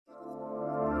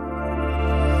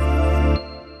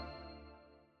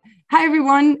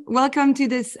everyone. Welcome to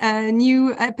this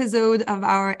new episode of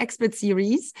our expert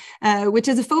series, which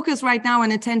is a focus right now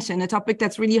on attention, a topic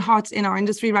that's really hot in our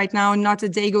industry right now. Not a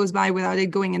day goes by without it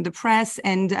going in the press,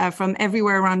 and from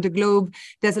everywhere around the globe,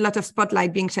 there's a lot of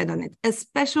spotlight being shed on it. A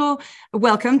special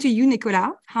welcome to you,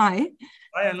 Nicolas. Hi.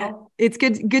 Hi, Anna. It's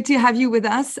good to have you with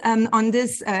us on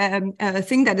this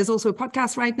thing that is also a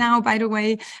podcast right now, by the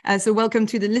way. So welcome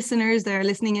to the listeners that are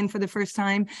listening in for the first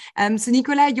time. So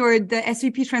Nicolas, you're the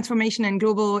SVP Transformation and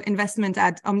Global Investment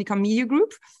at Omnicom Media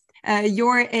Group.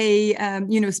 You're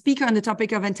a speaker on the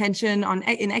topic of attention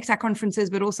in EXA conferences,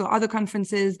 but also other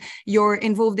conferences. You're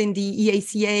involved in the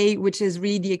EACA, which is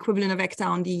really the equivalent of EXA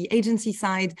on the agency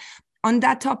side. On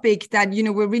that topic that,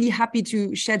 we're really happy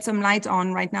to shed some light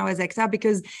on right now as EXA,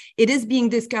 because it is being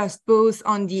discussed both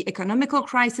on the economical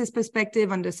crisis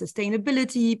perspective, on the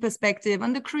sustainability perspective,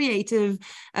 on the creative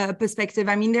perspective.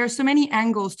 I mean, there are so many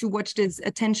angles to watch this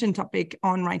attention topic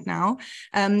on right now.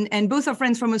 And both our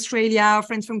friends from Australia, our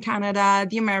friends from Canada,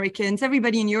 the Americans,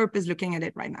 everybody in Europe is looking at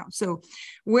it right now. So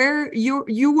where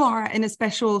you are in a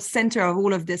special center of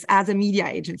all of this as a media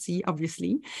agency,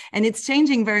 obviously, and it's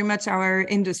changing very much our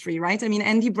industry, right? I mean,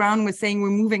 Andy Brown was saying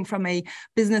we're moving from a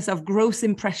business of gross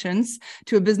impressions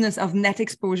to a business of net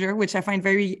exposure, which I find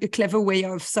a clever way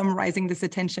of summarizing this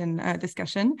attention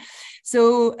discussion.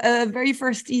 So very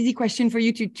first easy question for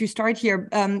you to start here.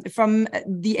 From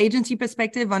the agency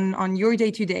perspective on your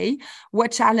day-to-day,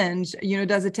 what challenge,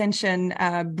 does attention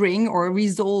bring or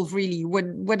resolve really?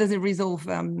 What does it resolve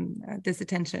this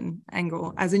attention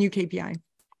angle as a new KPI?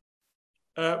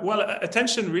 Well,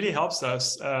 attention really helps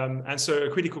us answer a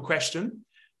critical question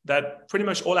that pretty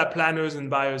much all our planners and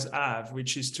buyers have,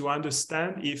 which is to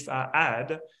understand if our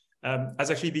ad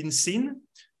has actually been seen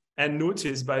and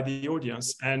noticed by the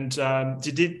audience, and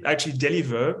did it actually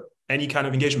deliver any kind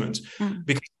of engagement?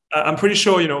 Because I'm pretty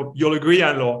sure you'll agree,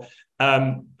 Anne-Laure,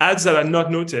 ads that are not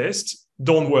noticed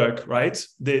don't work, right?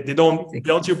 They don't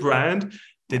build your brand,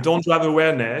 they don't drive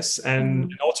awareness,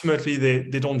 and ultimately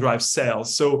they don't drive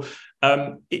sales. So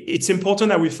it's important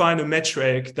that we find a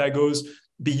metric that goes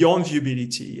beyond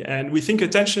viewability. And we think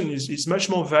attention is much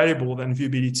more valuable than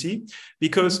viewability,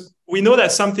 because we know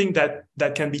that something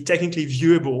that can be technically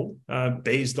viewable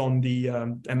based on the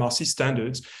MRC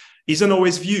standards isn't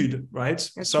always viewed, right?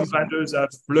 Some vendors have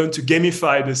learned to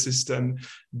gamify the system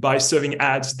by serving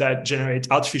ads that generate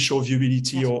artificial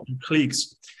viewability or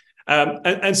clicks.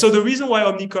 And so the reason why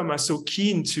Omnicom are so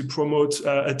keen to promote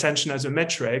attention as a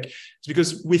metric is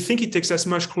because we think it takes us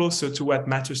much closer to what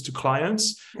matters to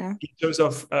clients in terms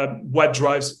of what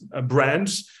drives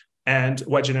brands and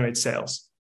what generates sales.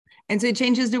 And so it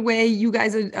changes the way you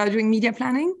guys are doing media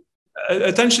planning?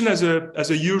 Attention has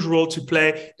a huge role to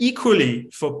play equally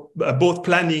for both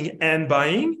planning and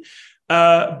buying.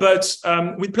 But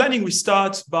with planning, we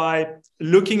start by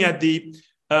looking at the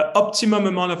optimum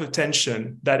amount of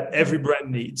attention that every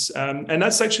brand needs. And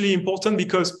that's actually important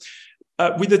because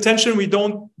with attention, we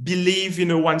don't believe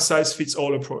in a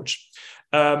one-size-fits-all approach.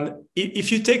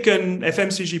 If you take an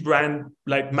FMCG brand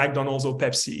like McDonald's or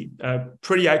Pepsi,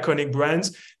 pretty iconic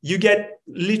brands, you get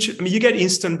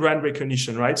instant brand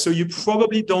recognition, right? So you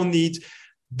probably don't need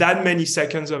that many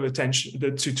seconds of attention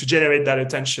to generate that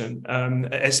attention,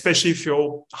 especially if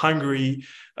you're hungry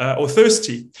or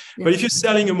thirsty. Yeah. But if you're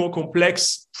selling a more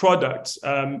complex product,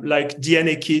 like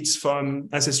DNA kits from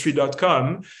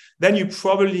Ancestry.com, then you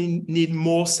probably need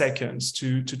more seconds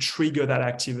to trigger that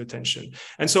active attention.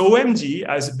 And so OMG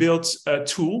has built a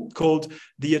tool called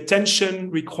the Attention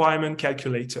Requirement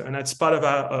Calculator, and that's part of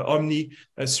our Omni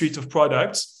suite of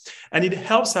products. And it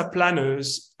helps our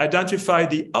planners identify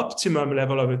the optimum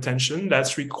level of attention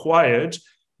that's required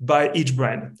by each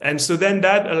brand. And so then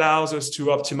that allows us to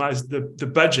optimize the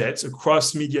budgets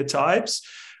across media types,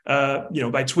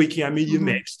 by tweaking our media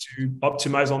mix to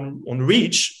optimize on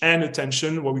reach and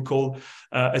attention, what we call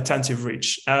attentive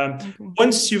reach.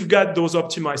 Once you've got those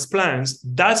optimized plans,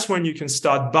 that's when you can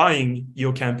start buying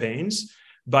your campaigns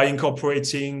by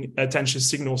incorporating attention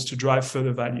signals to drive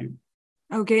further value.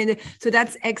 Okay, so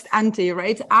that's ex ante,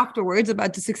 right? Afterwards,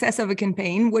 about the success of a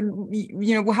campaign,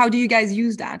 how do you guys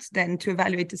use that then to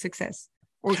evaluate the success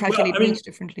or calculate reach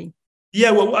differently?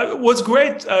 Yeah, well, what's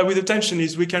great with attention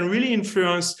is we can really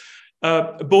influence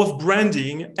both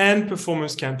branding and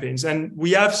performance campaigns. And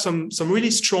we have some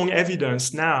really strong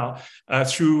evidence now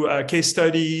through case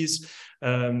studies,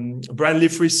 brand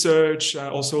lift research,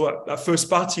 also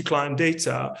first-party client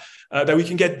data, that we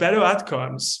can get better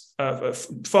outcomes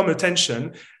from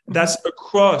attention that's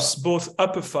across both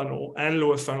upper funnel and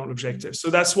lower funnel objectives. So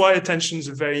that's why attention is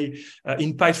a very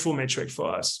impactful metric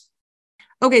for us.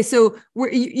 Okay, so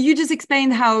you just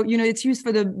explained how, you know, it's used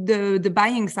for the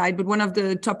buying side, but one of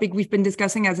the topic we've been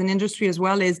discussing as an industry as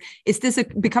well is this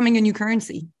becoming a new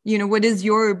currency? You know, what is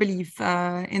your belief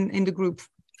in the group?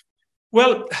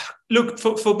 Well, look,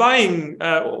 for buying,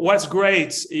 what's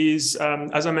great is,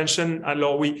 as I mentioned,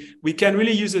 alors, we can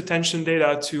really use attention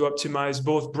data to optimize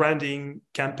both branding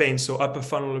campaigns, so upper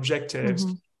funnel objectives,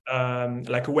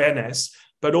 like awareness,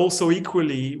 but also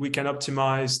equally, we can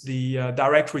optimize the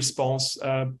direct response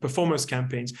performance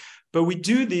campaigns. But we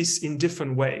do this in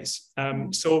different ways.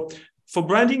 So for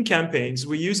branding campaigns,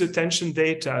 we use attention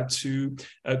data to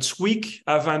tweak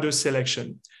our vendor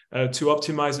selection. To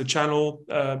optimize the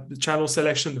channel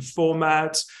selection, the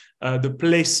format, the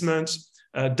placement,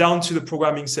 down to the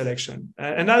programming selection.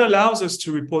 And that allows us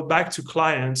to report back to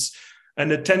clients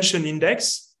an attention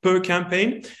index per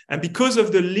campaign. And because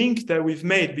of the link that we've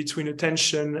made between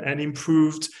attention and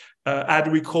improved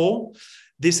ad recall,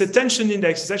 this attention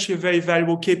index is actually a very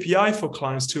valuable KPI for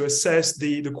clients to assess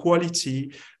the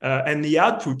quality and the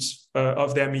output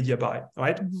of their media buy,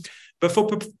 right? But for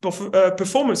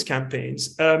performance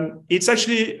campaigns, it's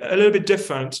actually a little bit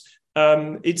different.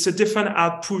 It's a different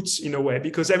output in a way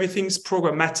because everything's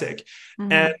programmatic.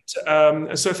 And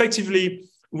so effectively,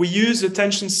 we use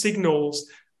attention signals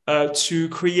to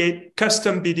create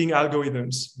custom bidding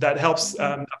algorithms that helps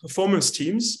performance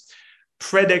teams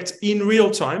predict in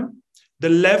real time the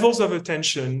levels of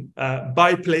attention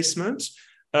by placement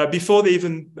before they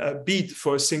even bid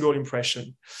for a single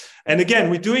impression. And again,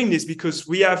 we're doing this because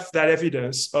we have that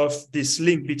evidence of this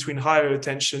link between higher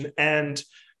attention and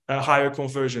higher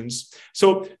conversions.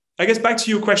 So I guess back to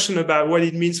your question about what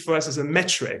it means for us as a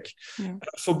metric.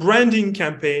 For branding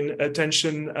campaign,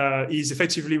 attention is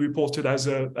effectively reported as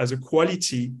a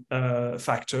quality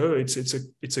factor.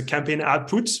 It's a campaign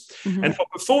output. And for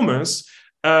performance,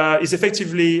 is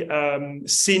effectively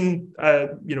seen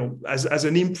as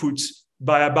an input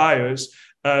by our buyers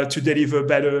to deliver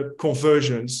better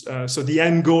conversions. So the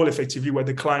end goal, effectively, what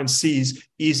the client sees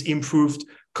is improved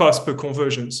cost per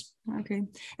conversions. Okay,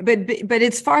 but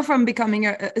it's far from becoming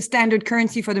a standard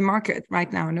currency for the market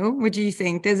right now, no? What do you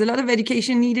think? There's a lot of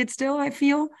education needed still, I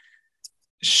feel.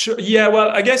 Sure. Yeah, well,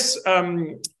 I guess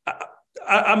I'm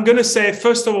going to say,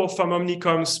 first of all, from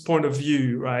Omnicom's point of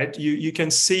view, right, you can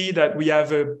see that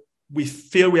we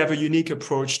feel we have a unique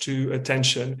approach to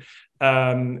attention.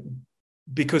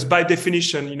 Because by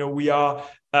definition, we are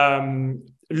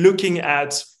looking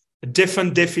at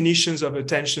different definitions of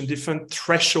attention, different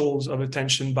thresholds of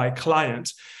attention by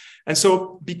client. And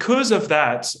so because of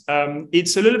that,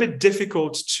 it's a little bit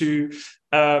difficult to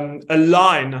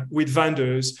align with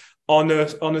vendors on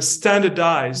a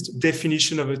standardized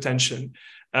definition of attention.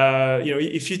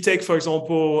 If you take, for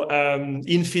example,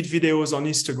 in-feed videos on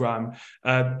Instagram,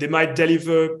 they might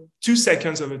deliver 2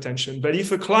 seconds of attention. But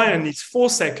if a client needs 4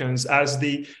 seconds as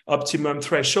the optimum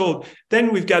threshold,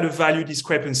 then we've got a value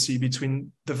discrepancy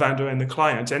between the vendor and the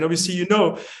client. And obviously,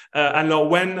 and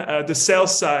when the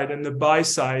sales side and the buy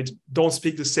side don't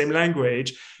speak the same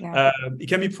language, it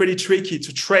can be pretty tricky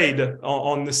to trade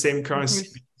on the same currency.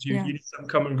 You need some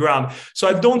common ground. So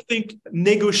I don't think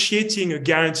negotiating a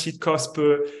guaranteed cost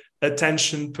per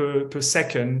attention per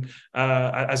second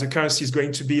as a currency is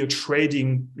going to be a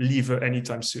trading lever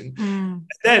anytime soon.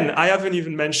 Then I haven't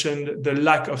even mentioned the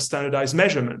lack of standardized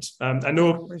measurement. I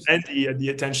know Andy at the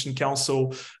Attention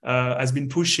Council has been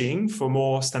pushing for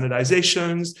more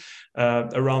standardizations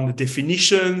around the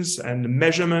definitions and the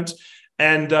measurement.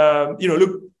 And,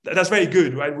 look, that's very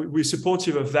good, right? We're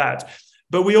supportive of that.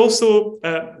 But we also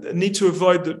need to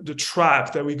avoid the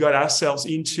trap that we got ourselves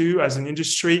into as an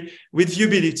industry with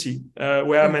viewability,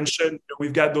 where I mentioned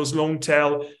we've got those long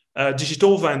tail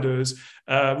digital vendors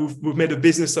who've made a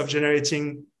business of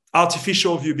generating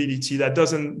artificial viewability that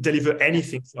doesn't deliver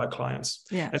anything for our clients.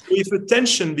 And so if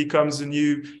attention becomes a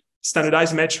new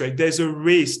standardized metric, there's a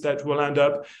risk that we'll end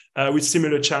up with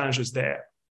similar challenges there.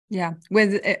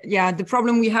 The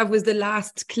problem we have with the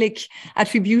last click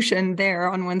attribution there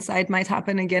on one side might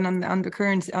happen again on the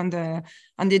current on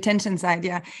the attention side.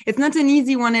 It's not an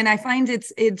easy one, and I find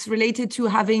it's related to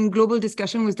having global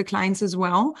discussion with the clients as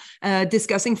well,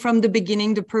 discussing from the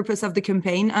beginning the purpose of the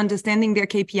campaign, understanding their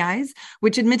KPIs,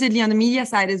 which admittedly on the media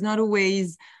side is not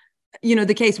always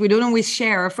the case. We don't always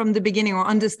share from the beginning or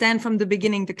understand from the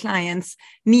beginning the client's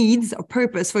needs or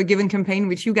purpose for a given campaign,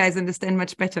 which you guys understand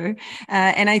much better.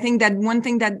 And I think that one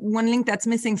link that's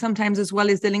missing sometimes as well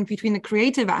is the link between the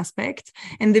creative aspect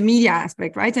and the media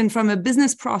aspect, right? And from a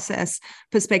business process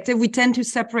perspective, we tend to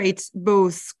separate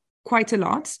both quite a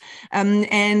lot.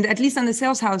 And at least on the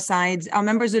sales house side, our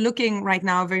members are looking right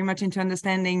now very much into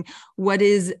understanding what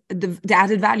is the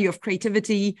added value of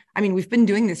creativity. I mean, we've been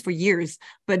doing this for years,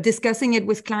 but discussing it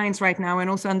with clients right now and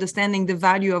also understanding the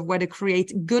value of what a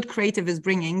good creative is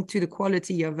bringing to the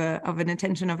quality of an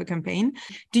attention of a campaign.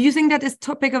 Do you think that this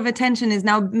topic of attention is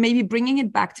now maybe bringing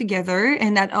it back together,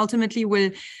 and that ultimately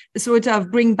will sort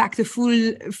of bring back the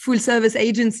full service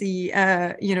agency,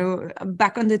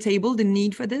 back on the table, the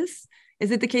need for this?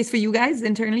 Is it the case for you guys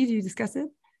internally? Do you discuss it?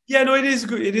 Yeah, no, it is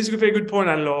good. It is a very good point,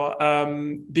 Anne-Laure,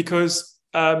 because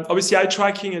obviously eye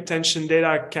tracking attention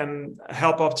data can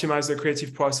help optimize the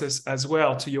creative process as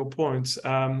well, to your point,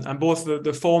 and both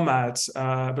the format,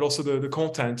 but also the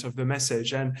content of the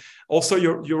message. And also,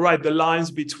 you're right, the lines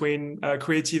between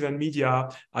creative and media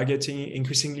are getting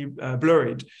increasingly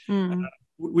blurred.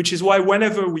 Which is why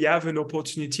whenever we have an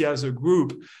opportunity as a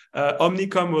group,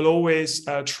 Omnicom will always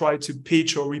try to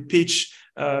pitch or repitch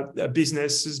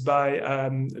businesses by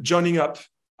joining up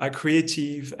our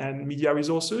creative and media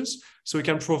resources, so we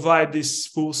can provide this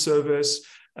full service,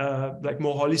 like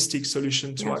more holistic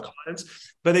solution to our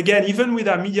clients. But again, even with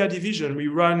our media division, we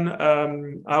run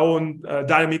our own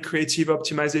dynamic creative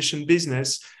optimization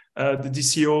business, the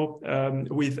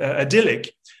DCO, with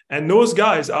Idyllic. And those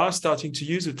guys are starting to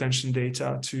use attention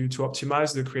data to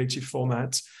optimize the creative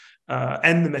format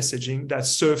and the messaging that's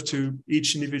served to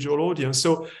each individual audience.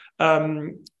 So,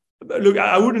 look,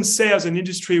 I wouldn't say as an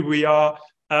industry we are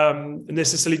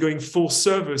necessarily going full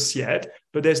service yet,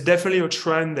 but there's definitely a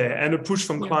trend there and a push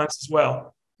from clients as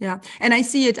well. Yeah. And I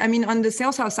see it. I mean, on the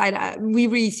sales house side, we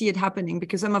really see it happening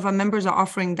because some of our members are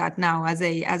offering that now as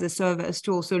a service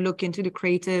to also look into the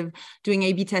creative, doing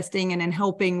A/B testing, and then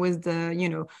helping with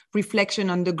the, reflection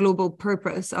on the global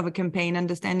purpose of a campaign,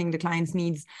 understanding the client's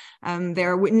needs.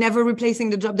 They're never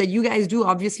replacing the job that you guys do,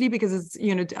 obviously, because it's,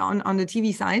 on the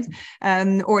TV side,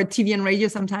 or TV and radio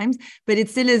sometimes, but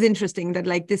it still is interesting that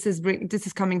like this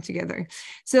is coming together.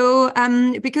 So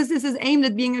because this is aimed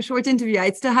at being a short interview,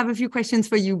 I still have a few questions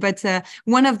for you. But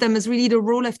one of them is really the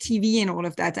role of TV in all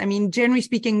of that. I mean, generally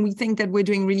speaking, we think that we're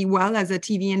doing really well as a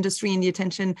TV industry in the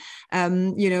attention,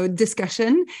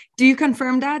 discussion. Do you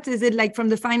confirm that? Is it like from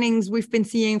the findings we've been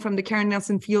seeing from the Karen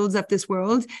Nelson Fields of this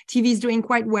world, TV is doing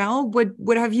quite well?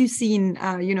 What have you seen,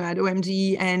 at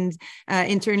OMG and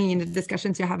internally in the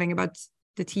discussions you're having about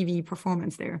the TV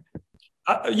performance there?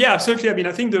 Yeah, absolutely. I mean,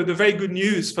 I think the very good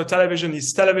news for television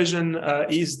is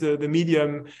is the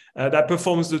medium that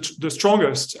performs the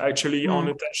strongest actually on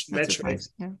attention metrics.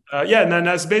 And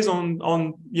that's based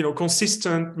on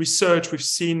consistent research we've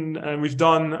seen and we've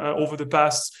done over the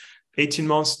past 18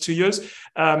 months, 2 years.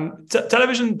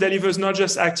 Television delivers not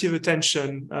just active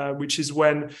attention, which is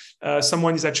when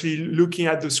someone is actually looking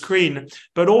at the screen,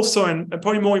 but also, and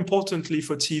probably more importantly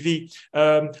for TV,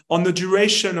 on the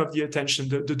duration of the attention,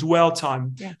 the dwell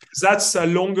time. Yeah. That's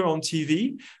longer on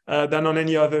TV than on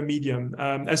any other medium.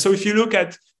 And so if you look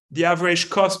at the average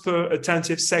cost per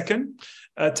attentive second,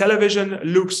 television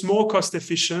looks more cost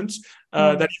efficient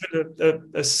than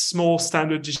even a small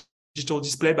standard digital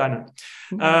display banner.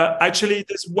 Actually,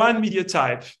 there's one media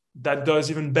type that does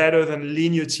even better than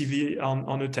linear TV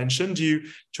on attention. Do you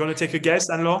want to take a guess,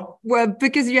 Anne-Laure? Well,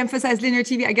 because you emphasize linear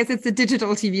TV, I guess it's the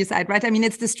digital TV side, right? I mean,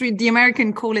 it's the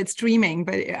American call it streaming,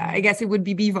 but I guess it would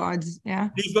be BVOD, yeah?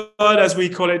 BVOD, as we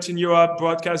call it in Europe,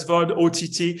 broadcast VOD,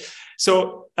 OTT.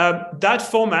 So that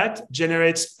format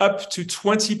generates up to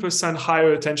 20%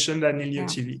 higher attention than linear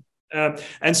TV.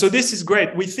 And so this is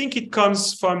great. We think it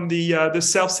comes from the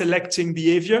self-selecting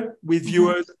behavior with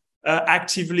viewers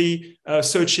actively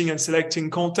searching and selecting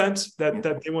content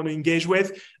that they want to engage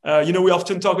with. We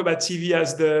often talk about TV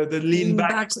as the lean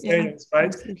back experience,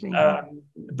 right?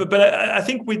 But I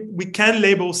think we can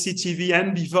label CTV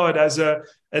and BVOD as a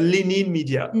lean-in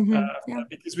media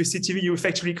because with CTV you're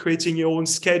effectively creating your own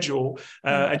schedule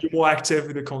and you're more active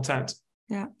with the content.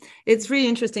 Yeah, it's really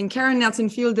interesting. Karen Nelson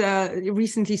Field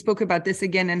recently spoke about this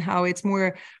again, and how it's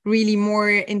really more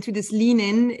into this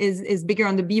lean-in is bigger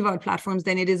on the BVOD platforms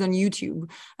than it is on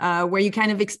YouTube, where you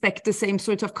kind of expect the same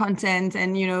sort of content,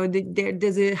 and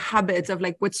there's a habit of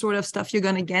like what sort of stuff you're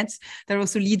gonna get that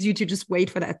also leads you to just wait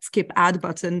for that skip ad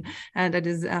button. That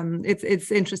is, it's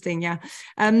interesting. Yeah.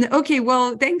 Okay.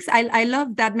 Well, thanks. I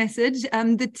love that message.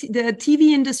 The TV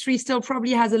industry still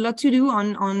probably has a lot to do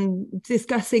on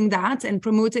discussing that and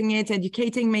promoting it,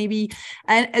 educating maybe.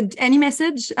 Any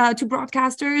message to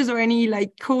broadcasters or any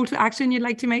like call to action you'd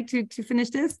like to make to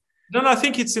finish this? No, I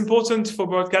think it's important for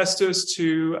broadcasters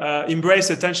to embrace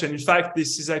attention. In fact,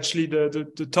 this is actually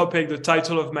the topic, the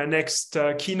title of my next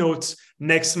keynote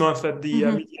next month at the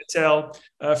Mediatel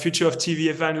Future of TV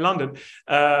event in London.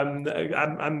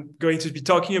 I'm going to be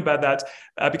talking about that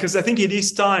because I think it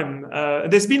is time.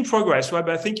 There's been progress, right?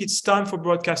 But I think it's time for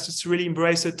broadcasters to really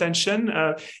embrace attention.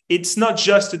 It's not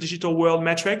just a digital world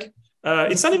metric.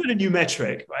 It's not even a new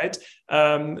metric, right?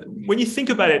 When you think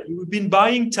about it, we've been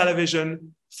buying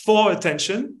television for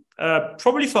attention,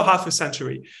 probably for half a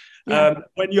century.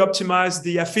 When you optimize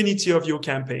the affinity of your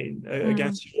campaign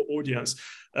against your audience,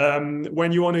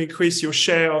 when you want to increase your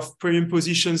share of premium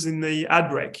positions in the ad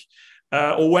break,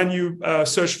 or when you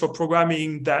search for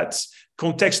programming that's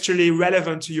contextually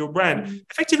relevant to your brand,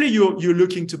 effectively you're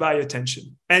looking to buy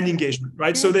attention and engagement,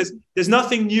 right? So there's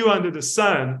nothing new under the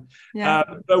sun,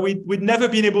 but we'd never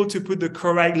been able to put the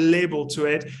correct label to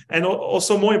it. And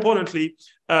also, more importantly,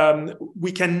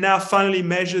 we can now finally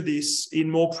measure this in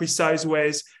more precise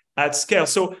ways at scale.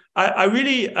 So I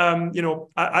really,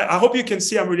 I hope you can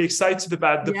see I'm really excited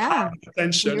about the power of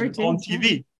attention on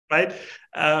TV. Right?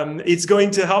 It's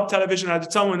going to help television at a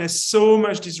time when there's so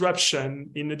much disruption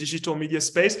in the digital media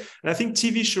space. And I think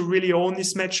TV should really own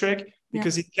this metric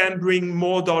because it can bring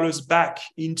more dollars back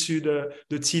into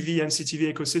the TV and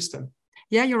CTV ecosystem.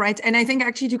 Yeah, you're right. And I think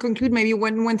actually to conclude, maybe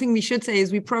one thing we should say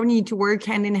is we probably need to work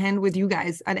hand in hand with you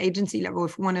guys at agency level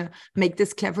if we want to make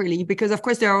this cleverly, because of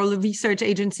course there are all the research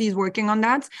agencies working on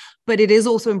that, but it is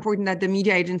also important that the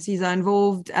media agencies are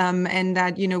involved and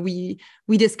that,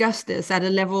 we discuss this at a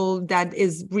level that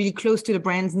is really close to the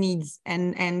brand's needs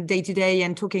and day to day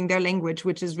and talking their language,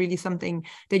 which is really something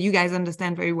that you guys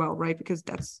understand very well, right? Because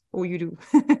that's all you do.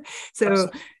 So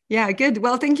absolutely. Yeah, good.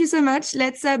 Well, thank you so much.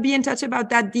 Let's be in touch about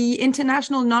that. The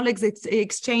International Knowledge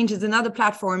Exchange is another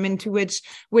platform into which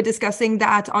we're discussing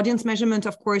that audience measurement,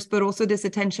 of course, but also this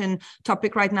attention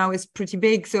topic right now is pretty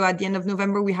big. So at the end of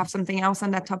November, we have something else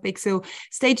on that topic. So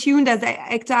stay tuned. As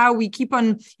ECTA, we keep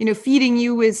on, feeding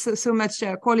you with so much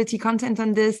quality content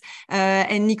on this.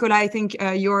 And Nicolas, I think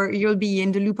you'll be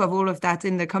in the loop of all of that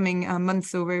in the coming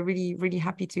months. So we're really, really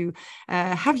happy to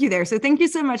have you there. So thank you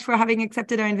so much for having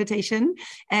accepted our invitation.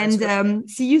 And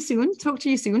see you soon. Talk to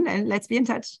you soon. And let's be in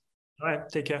touch. All right.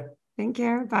 Take care. Take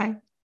care. Bye.